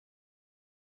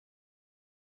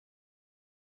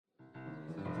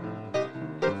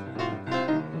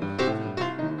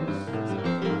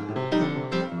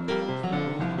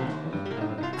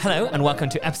Hello and welcome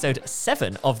to episode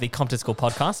 7 of the Compton School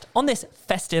Podcast. On this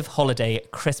festive holiday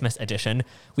Christmas edition,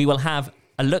 we will have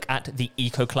a look at the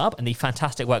Eco Club and the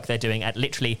fantastic work they're doing at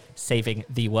literally saving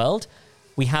the world.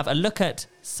 We have a look at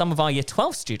some of our Year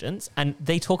 12 students, and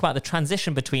they talk about the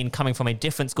transition between coming from a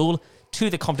different school to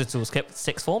the Compton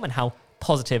Sixth Form and how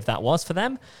positive that was for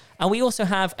them. And we also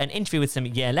have an interview with some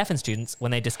Year 11 students when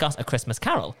they discuss A Christmas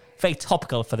Carol. Very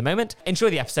topical for the moment.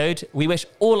 Enjoy the episode. We wish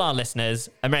all our listeners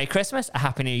a Merry Christmas, a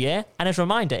Happy New Year. And as a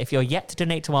reminder, if you're yet to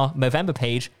donate to our Movember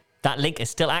page, that link is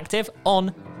still active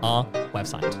on our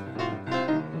website.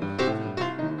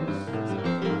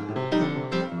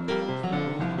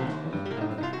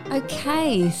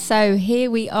 Okay, so here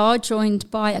we are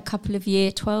joined by a couple of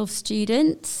Year 12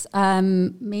 students,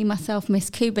 me, myself,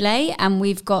 Ms Kubilay, and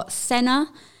we've got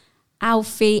Senna,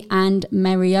 Alfie and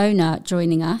Mariona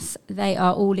joining us. They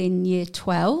are all in Year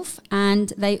 12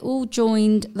 and they all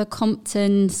joined the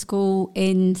Compton School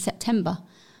in September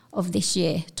of this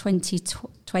year,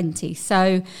 2020.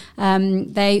 So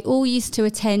they all used to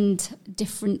attend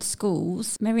different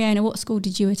schools. Mariona, what school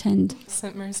did you attend?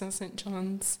 St Mary's and St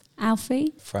John's.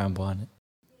 Alfie? Fran Barnet.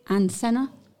 And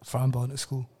Senna? Fran Barnet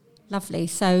School. Lovely.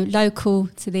 So local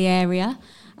to the area.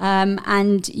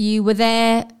 And you were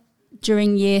there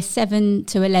during Year 7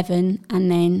 to 11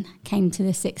 and then came to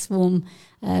the Sixth Form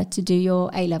to do your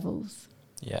A-levels.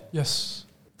 Yeah. Yes.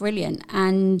 Brilliant.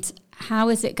 And how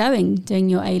is it going doing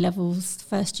your A-levels,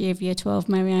 first year of Year 12,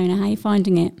 Mariona? How are you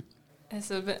finding it?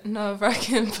 It's a bit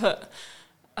nerve-wracking, but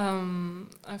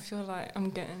I feel like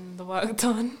I'm getting the work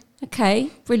done. Okay,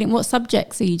 brilliant. What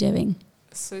subjects are you doing?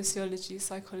 Sociology,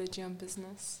 psychology and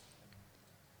business.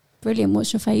 Brilliant.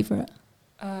 What's your favourite?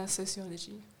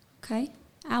 Sociology. Okay.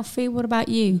 Alfie, what about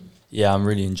you? Yeah, I'm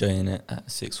really enjoying it at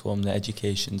Sixth Form. The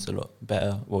education's a lot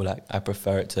better. Well, I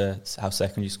prefer it to how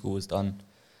secondary school was done.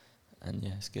 And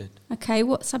yeah, it's good. Okay,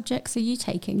 what subjects are you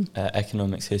taking?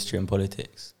 Economics, history and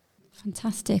politics.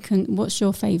 Fantastic. And what's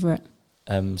your favourite?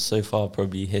 So far,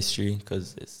 probably history,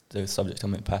 because it's the subject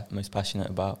I'm most passionate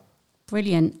about.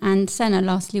 Brilliant. And Senna,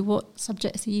 lastly, what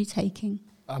subjects are you taking?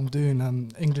 I'm doing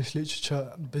English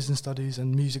literature, business studies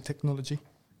and music technology.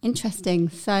 Interesting.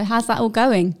 So how's that all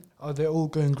going? Oh, they're all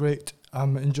going great.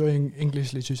 I'm enjoying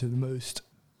English literature the most.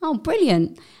 Oh,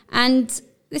 brilliant. And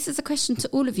this is a question to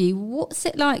all of you. What's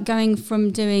it like going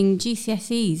from doing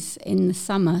GCSEs in the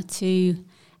summer to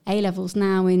A-levels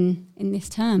now in this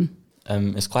term?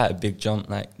 It's quite a big jump.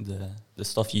 Like the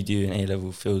stuff you do in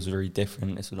A-level feels very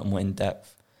different. It's a lot more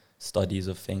in-depth studies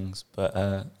of things, but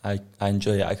I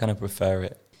enjoy it. I kind of prefer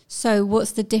it. So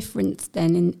what's the difference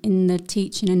then in the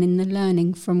teaching and in the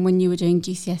learning from when you were doing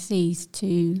GCSEs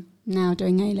to now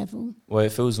doing A-level? Well,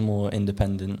 it feels more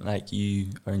independent, like you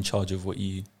are in charge of what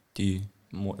you do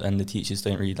more, and the teachers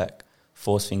don't really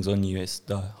force things on you. It's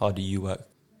the harder you work.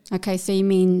 Okay, so you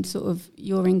mean sort of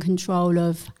you're in control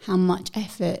of how much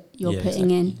effort you're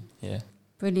putting in? Yeah.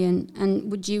 Brilliant. And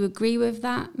would you agree with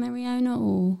that, Mariona,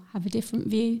 or have a different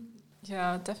view?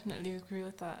 Yeah, I definitely agree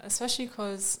with that, especially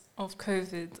because of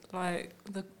COVID. Like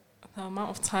the amount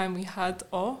of time we had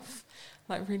off,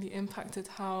 really impacted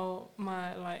how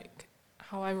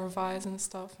I revise and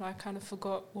stuff. And I kind of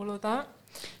forgot all of that.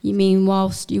 You mean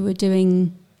whilst you were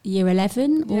doing Year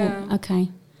 11? Yeah. Okay.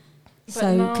 But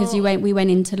so because we went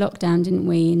into lockdown, didn't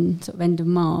we, in sort of end of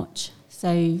March?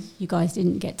 So you guys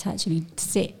didn't get to actually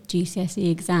sit GCSE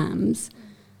exams.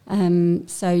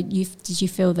 So did you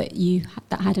feel that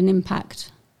that had an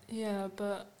impact? Yeah,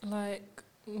 but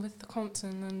with the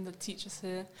Compton and the teachers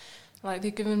here,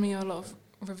 they've given me a lot of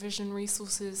revision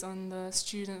resources, and the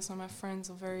students and my friends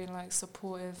are very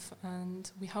supportive,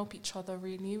 and we help each other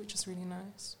really, which is really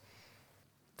nice.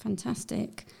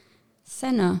 Fantastic.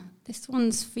 Senna, this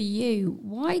one's for you.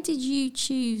 Why did you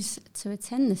choose to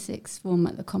attend the Sixth Form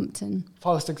at the Compton?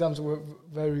 Past exams were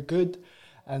very good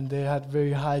and they had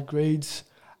very high grades.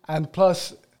 And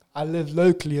plus, I live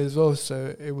locally as well,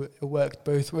 so it worked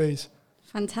both ways.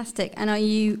 Fantastic. And are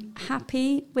you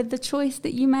happy with the choice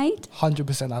that you made?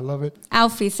 100%, I love it.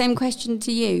 Alfie, same question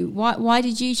to you. Why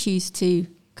did you choose to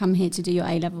come here to do your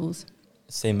A-levels?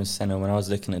 Same as Senna. When I was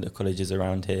looking at the colleges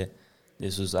around here,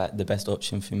 this was the best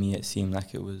option for me. It seemed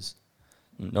like it was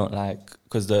not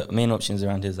because the main options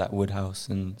around here is Woodhouse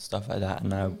and stuff like that,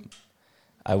 and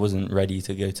I wasn't ready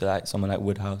to go to somewhere like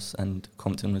Woodhouse, and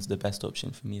Compton was the best option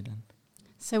for me then.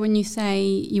 So when you say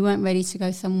you weren't ready to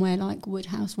go somewhere like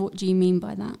Woodhouse, what do you mean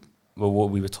by that? Well, what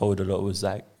we were told a lot was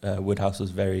Woodhouse was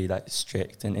very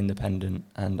strict and independent,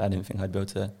 and I didn't think I'd be able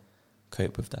to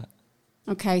cope with that.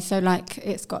 Okay, so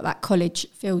it's got that college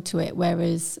feel to it,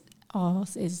 whereas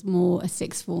ours is more a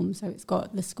sixth form, so it's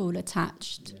got the school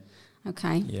attached. Yeah.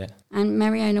 Okay. Yeah. And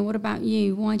Mariona, what about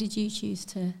you? Why did you choose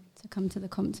to come to the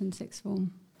Compton Sixth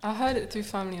Form? I heard it through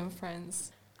family and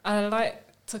friends. I like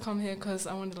to come here because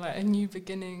I wanted like a new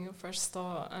beginning, a fresh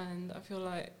start, and I feel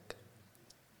like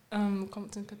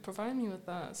Compton could provide me with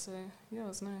that. So yeah, it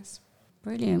was nice.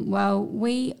 Brilliant. Well,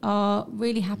 we are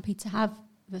really happy to have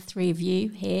the three of you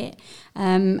here.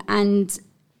 And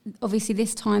obviously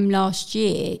this time last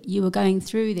year, you were going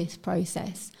through this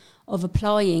process of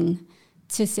applying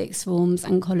to sixth forms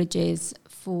and colleges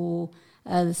for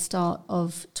the start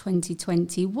of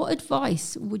 2020. What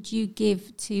advice would you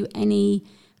give to any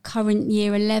current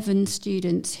year 11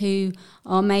 students who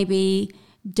are maybe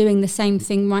doing the same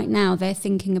thing right now? They're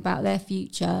thinking about their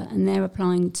future and they're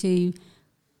applying to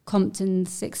Compton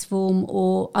Sixth Form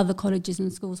or other colleges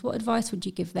and schools. What advice would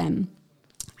you give them?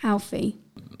 Alfie?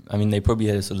 I mean, they probably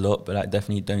hear this a lot, but like,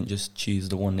 definitely don't just choose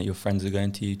the one that your friends are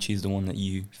going to. Choose the one that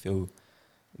you feel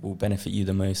will benefit you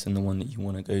the most and the one that you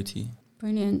want to go to.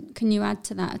 Brilliant. Can you add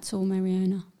to that at all,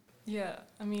 Mariona? Yeah,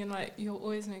 I mean, like, you'll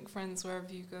always make friends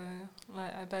wherever you go.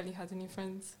 Like, I barely had any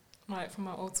friends, like, from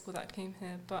my old school that came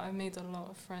here, but I made a lot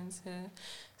of friends here.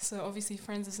 So, obviously,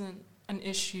 friends isn't an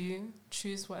issue.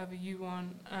 Choose whatever you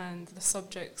want, and the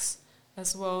subjects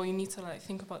as well, you need to, like,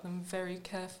 think about them very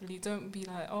carefully. Don't be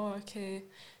like, oh, okay,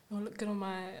 it'll look good on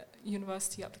my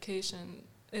university application.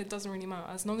 It doesn't really matter.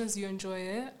 As long as you enjoy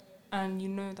it and you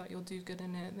know that you'll do good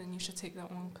in it, then you should take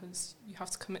that one because you have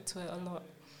to commit to it a lot.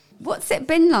 What's it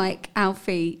been like,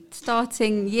 Alfie,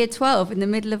 starting year 12 in the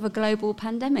middle of a global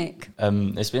pandemic?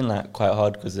 It's been like quite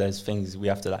hard because there's things we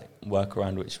have to like work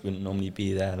around which wouldn't normally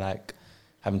be there, like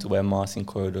having to wear masks in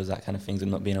corridors, that kind of things, and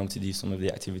not being able to do some of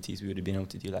the activities we would have been able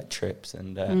to do, like trips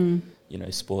and you know,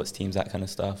 sports teams, that kind of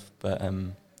stuff. But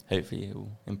hopefully it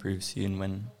will improve soon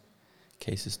when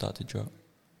cases start to drop.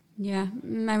 Yeah,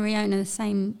 Mariona, the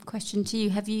same question to you.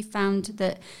 Have you found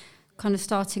that kind of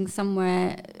starting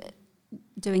somewhere,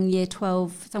 doing year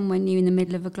 12, somewhere new in the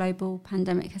middle of a global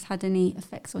pandemic has had any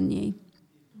effects on you?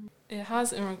 It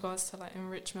has in regards to like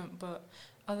enrichment, but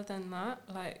other than that,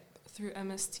 like through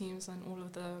MS Teams and all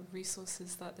of the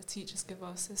resources that the teachers give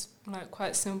us, it's like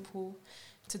quite simple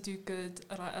to do good.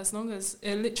 Like, as long as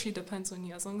it literally depends on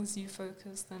you, as long as you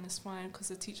focus, then it's fine because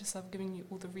the teachers have given you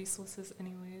all the resources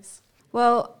anyways.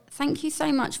 Well, thank you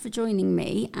so much for joining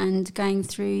me and going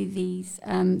through these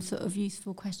sort of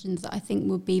useful questions that I think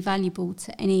will be valuable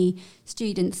to any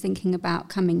students thinking about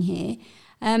coming here.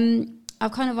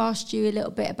 I've kind of asked you a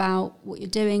little bit about what you're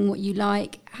doing, what you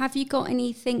like. Have you got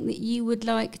anything that you would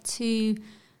like to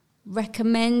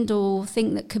recommend or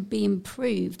think that could be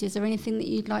improved? Is there anything that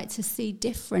you'd like to see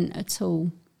different at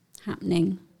all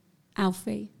happening?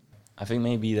 Alfie? I think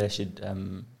maybe there should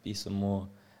be some more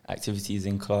activities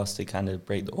in class to kind of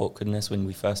break the awkwardness when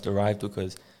we first arrived,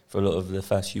 because for a lot of the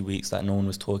first few weeks, like, no one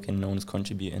was talking, no one was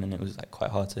contributing, and it was like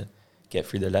quite hard to get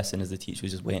through the lesson as the teacher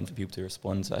was just waiting for people to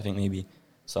respond. So I think maybe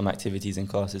some activities in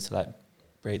classes to like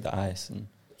break the ice and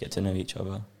get to know each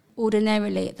other.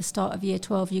 Ordinarily, at the start of year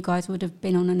 12, you guys would have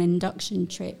been on an induction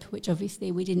trip, which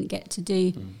obviously we didn't get to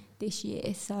do this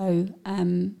year. So,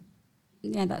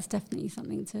 yeah, that's definitely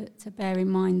something to bear in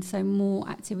mind. So more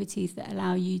activities that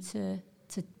allow you to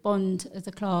bond as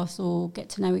a class or get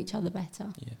to know each other better.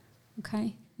 Yeah.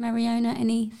 Okay. Mariona,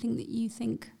 anything that you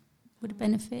think would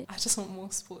benefit? I just want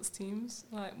more sports teams,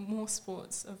 like more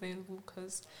sports available,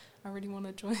 because I really want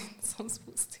to join some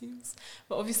sports teams.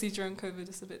 But obviously during COVID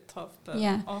it's a bit tough, but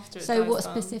after it So dies what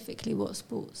down, specifically, what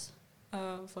sports?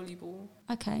 Volleyball.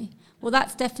 Okay. Well,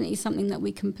 that's definitely something that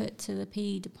we can put to the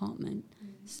PE department.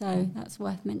 So that's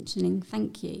worth mentioning.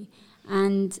 Thank you.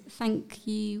 And thank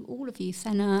you, all of you,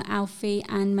 Senna, Alfie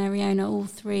and Mariona, all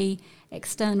three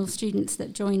external students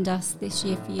that joined us this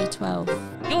year for Year 12.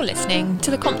 You're listening to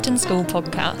the Compton School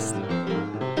Podcast.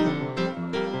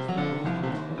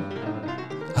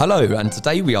 Hello, and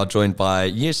today we are joined by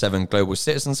Year 7 Global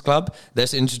Citizens Club.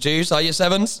 Let's introduce our Year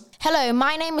 7s. Hello,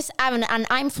 my name is Aaron and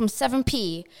I'm from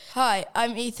 7P. Hi,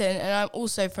 I'm Ethan and I'm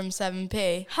also from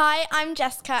 7P. Hi, I'm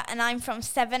Jessica and I'm from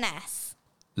 7S.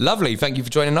 Lovely, thank you for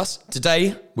joining us.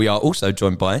 Today we are also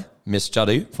joined by Miss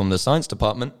Jadu from the Science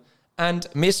Department and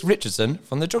Miss Richardson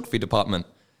from the Geography Department.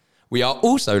 We are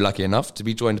also lucky enough to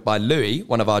be joined by Louis,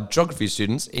 one of our Geography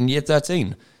students in Year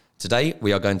 13. Today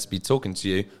we are going to be talking to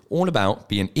you all about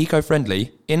being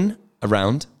eco-friendly in,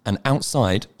 around and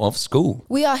outside of school.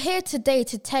 We are here today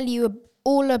to tell you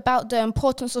all about the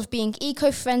importance of being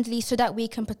eco-friendly so that we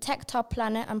can protect our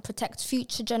planet and protect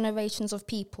future generations of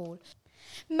people.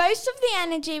 Most of the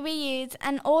energy we use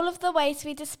and all of the waste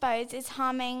we dispose is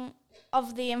harming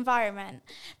of the environment.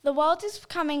 The world is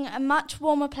becoming a much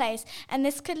warmer place and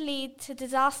this could lead to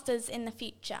disasters in the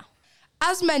future.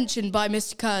 As mentioned by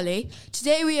Mr. Curley,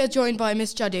 today we are joined by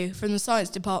Miss Jadu from the Science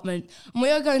Department, and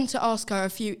we are going to ask her a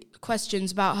few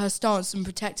questions about her stance on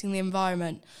protecting the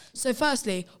environment. So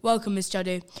firstly, welcome Miss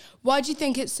Jadu. Why do you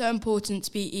think it's so important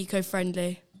to be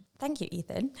eco-friendly? Thank you,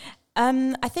 Ethan.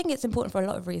 I think it's important for a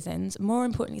lot of reasons. More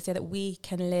importantly, so that we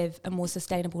can live a more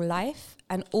sustainable life,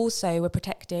 and also we're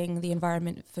protecting the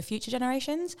environment for future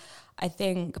generations. I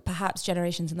think perhaps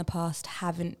generations in the past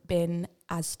haven't been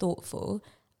as thoughtful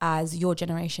as your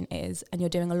generation is, and you're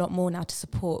doing a lot more now to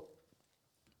support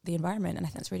the environment, and I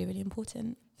think that's really, really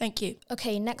important. Thank you.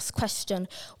 Okay, next question.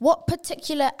 What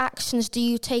particular actions do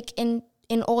you take in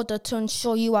order to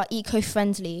ensure you are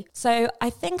eco-friendly? So I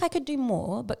think I could do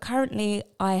more, but currently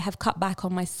I have cut back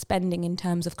on my spending in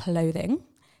terms of clothing.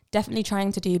 Definitely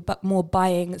trying to do more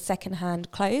buying secondhand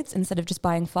clothes instead of just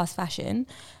buying fast fashion.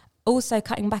 Also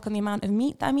cutting back on the amount of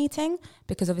meat that I'm eating,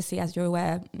 because obviously, as you're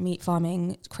aware, meat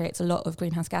farming creates a lot of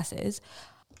greenhouse gases.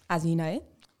 As you know,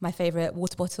 my favourite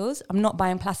water bottles. I'm not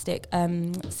buying plastic,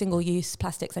 single-use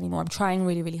plastics anymore. I'm trying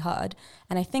really, really hard.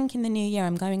 And I think in the new year,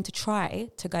 I'm going to try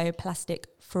to go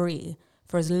plastic-free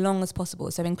for as long as possible.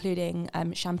 So including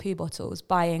shampoo bottles,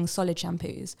 buying solid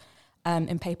shampoos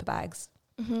in paper bags.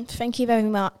 Mm-hmm. Thank you very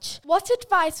much. What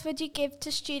advice would you give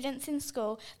to students in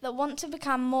school that want to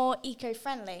become more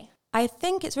eco-friendly? I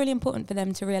think it's really important for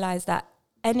them to realise that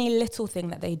any little thing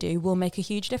that they do will make a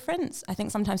huge difference. I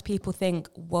think sometimes people think,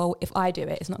 well, if I do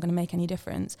it, it's not going to make any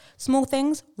difference. Small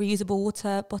things, reusable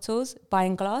water bottles,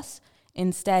 buying glass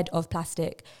instead of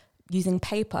plastic, using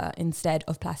paper instead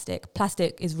of plastic.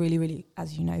 Plastic is really, really,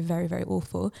 as you know, very, very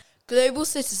awful. Global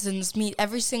citizens meet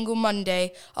every single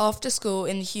Monday after school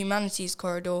in the Humanities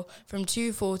Corridor from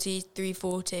 2:40 to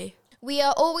 3:40. We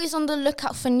are always on the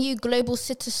lookout for new global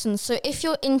citizens, so if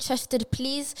you're interested,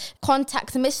 please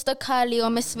contact Mr. Curley or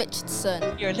Miss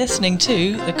Richardson. You're listening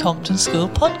to the Compton School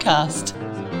Podcast.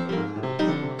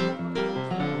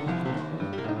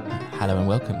 Hello and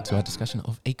welcome to our discussion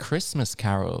of A Christmas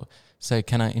Carol. So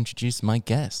can I introduce my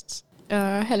guests?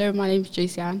 Hello, my name's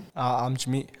Josiane. I'm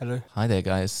Jimmy. Hello. Hi there,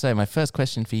 guys. So my first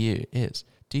question for you is,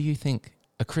 do you think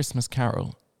A Christmas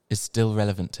Carol is still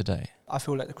relevant today? I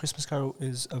feel like The Christmas Carol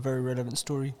is a very relevant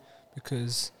story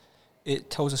because it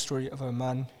tells a story of a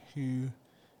man who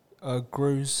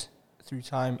grows through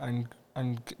time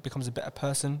and becomes a better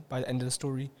person by the end of the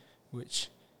story, which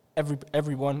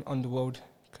everyone on the world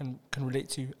can relate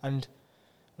to and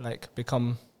like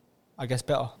become, I guess,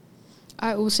 better.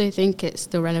 I also think it's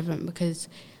still relevant because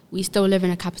we still live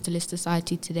in a capitalist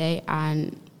society today,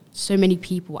 and so many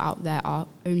people out there are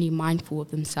only mindful of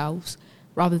themselves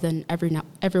rather than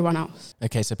everyone else.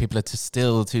 Okay, so people are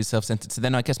still too self-centered. So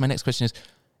then I guess my next question is,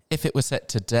 if it was set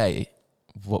today,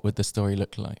 what would the story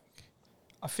look like?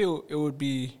 I feel it would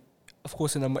be, of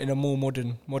course, in a more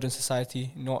modern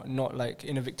society, not like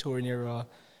in a Victorian era,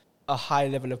 a high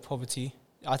level of poverty.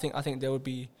 I think there would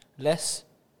be less.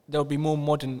 There would be more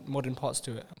modern parts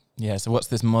to it. Yeah, so what's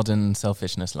this modern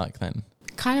selfishness like then?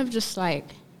 Kind of just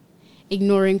like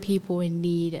ignoring people in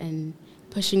need and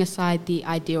pushing aside the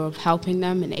idea of helping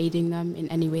them and aiding them in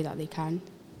any way that they can.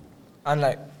 And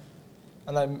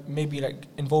maybe like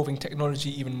involving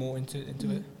technology even more into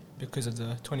it because of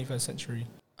the 21st century.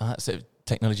 So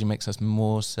technology makes us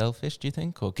more selfish, do you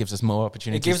think? Or gives us more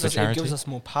opportunities for charity? It gives us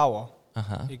more power.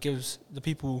 Uh-huh. It gives the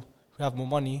people who have more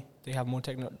money, they have more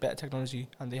better technology,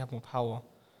 and they have more power,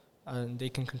 and they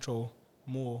can control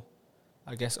more,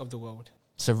 I guess, of the world.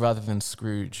 So rather than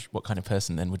Scrooge, what kind of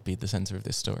person then would be the centre of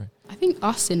this story? I think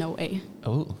us in a way.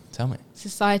 Oh, tell me.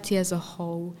 Society as a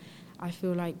whole, I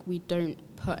feel like we don't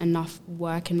put enough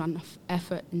work and enough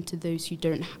effort into those who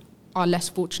are less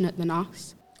fortunate than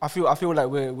us. I feel like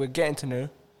we're getting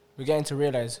to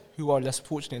realise who are less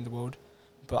fortunate in the world,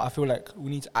 but I feel like we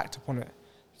need to act upon it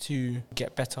to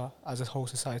get better as a whole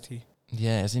society.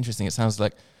 Yeah, it's interesting. It sounds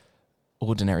like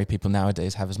ordinary people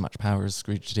nowadays have as much power as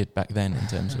Scrooge did back then in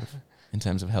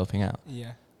terms of helping out.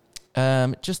 Yeah.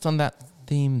 Just on that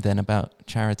theme then about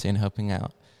charity and helping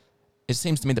out, it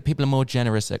seems to me that people are more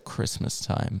generous at Christmas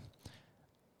time.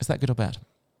 Is that good or bad?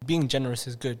 Being generous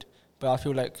is good, but I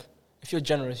feel like if you're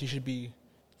generous, you should be,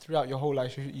 throughout your whole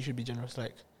life, you should be generous.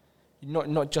 Like,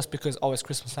 not just because, it's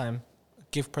Christmas time,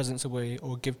 give presents away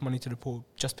or give money to the poor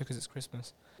just because it's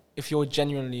Christmas. If you're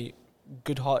genuinely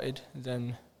good-hearted,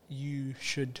 then you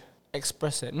should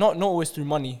express it. Not always through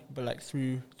money, but like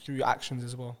through your actions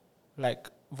as well, like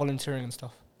volunteering and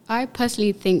stuff. I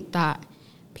personally think that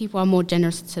people are more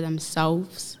generous to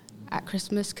themselves at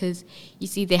Christmas because you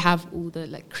see they have all the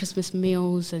like Christmas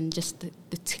meals and just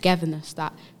the togetherness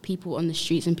that people on the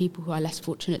streets and people who are less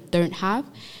fortunate don't have.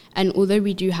 And although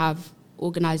we do have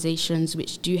organisations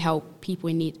which do help people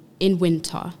in need in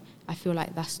winter, I feel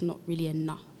like that's not really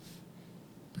enough,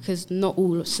 because not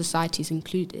all society is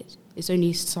included. It's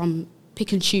only some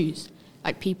pick and choose.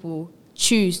 Like, people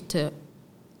choose to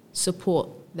support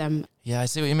them. Yeah, I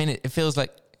see what you mean. It feels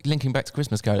like, linking back to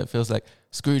Christmas Carol, it feels like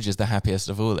Scrooge is the happiest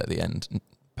of all at the end,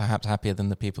 perhaps happier than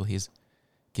the people he's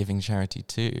giving charity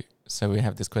to. So we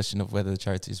have this question of whether the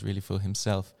charity is really for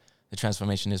himself. The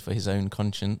transformation is for his own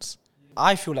conscience.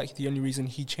 I feel like the only reason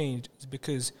he changed is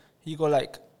because he got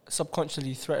like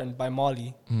subconsciously threatened by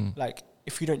Marley. Like,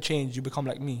 if you don't change, you become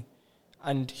like me.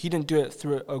 And he didn't do it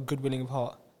through a good willing of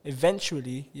heart.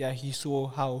 Eventually, yeah, he saw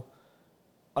how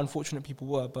unfortunate people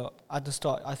were, but at the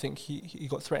start, I think he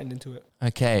got threatened into it.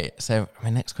 Okay, so my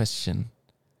next question.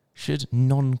 Should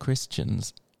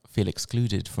non-Christians feel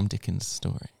excluded from Dickens'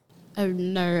 story? Oh,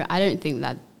 no, I don't think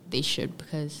that they should,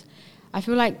 because I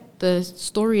feel like the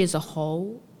story as a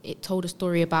whole, it told a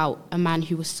story about a man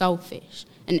who was selfish.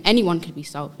 And anyone could be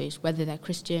selfish, whether they're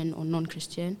Christian or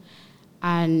non-Christian.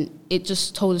 And it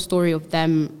just told a story of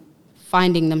them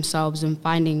finding themselves and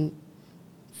finding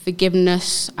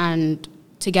forgiveness and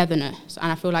togetherness.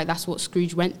 And I feel like that's what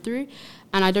Scrooge went through.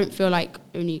 And I don't feel like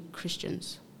only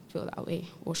Christians feel that way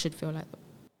or should feel like that.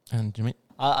 And Jimmy?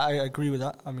 I agree with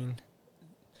that. I mean,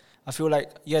 I feel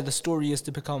like, yeah, the story is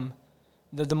to become,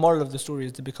 the moral of the story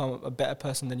is to become a better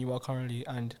person than you are currently.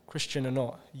 And Christian or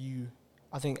not,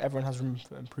 I think everyone has room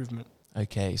for improvement.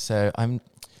 Okay, so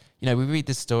we read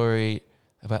this story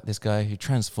about this guy who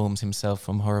transforms himself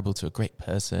from horrible to a great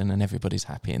person and everybody's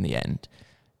happy in the end.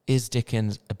 Is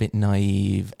Dickens a bit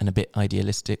naive and a bit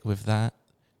idealistic with that,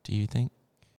 do you think?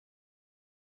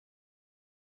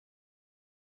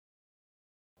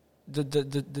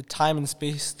 The time and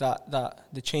space that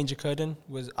the change occurred in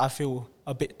was, I feel,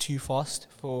 a bit too fast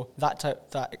for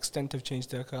that extent of change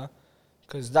to occur,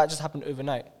 because that just happened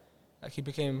overnight. Like, he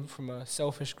became from a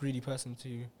selfish, greedy person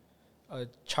to a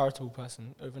charitable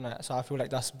person overnight. So I feel like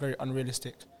that's very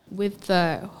unrealistic. With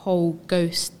the whole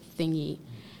ghost thingy,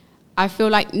 I feel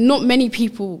like not many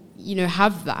people,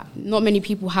 have that. Not many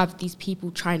people have these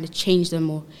people trying to change them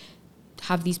or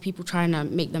have these people trying to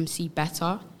make them see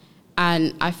better.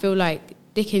 And I feel like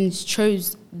Dickens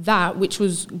chose that, which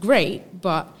was great,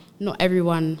 but not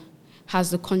everyone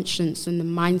has the conscience and the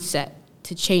mindset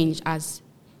to change as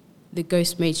the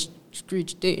ghost made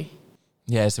Scrooge do.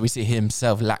 Yeah, so we see he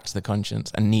himself lacked the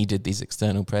conscience and needed these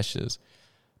external pressures.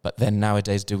 But then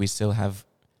nowadays, do we still have,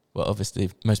 well, obviously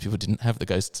most people didn't have the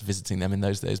ghosts visiting them in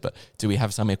those days, but do we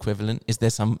have some equivalent? Is there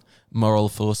some moral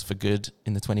force for good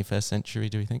in the 21st century,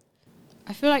 do we think?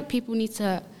 I feel like people need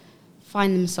to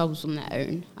find themselves on their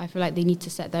own. I feel like they need to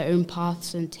set their own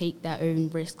paths and take their own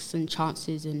risks and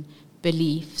chances and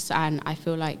beliefs. And I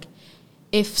feel like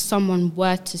if someone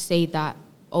were to say that,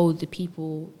 the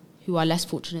people who are less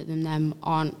fortunate than them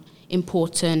aren't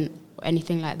important or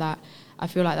anything like that, I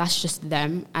feel like that's just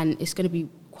them. And it's going to be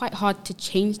quite hard to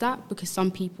change that, because some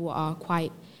people are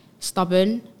quite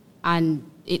stubborn and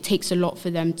it takes a lot for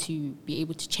them to be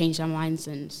able to change their minds,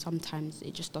 and sometimes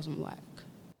it just doesn't work.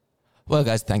 Well,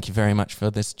 guys, thank you very much for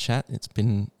this chat. It's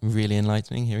been really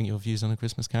enlightening hearing your views on A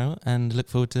Christmas Carol, and look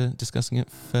forward to discussing it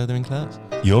further in class.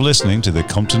 You're listening to the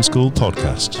Compton School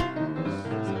Podcast.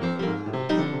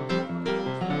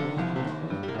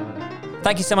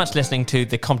 Thank you so much for listening to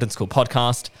the Compton School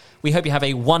Podcast. We hope you have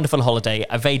a wonderful holiday,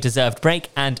 a very deserved break,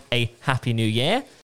 and a happy new year.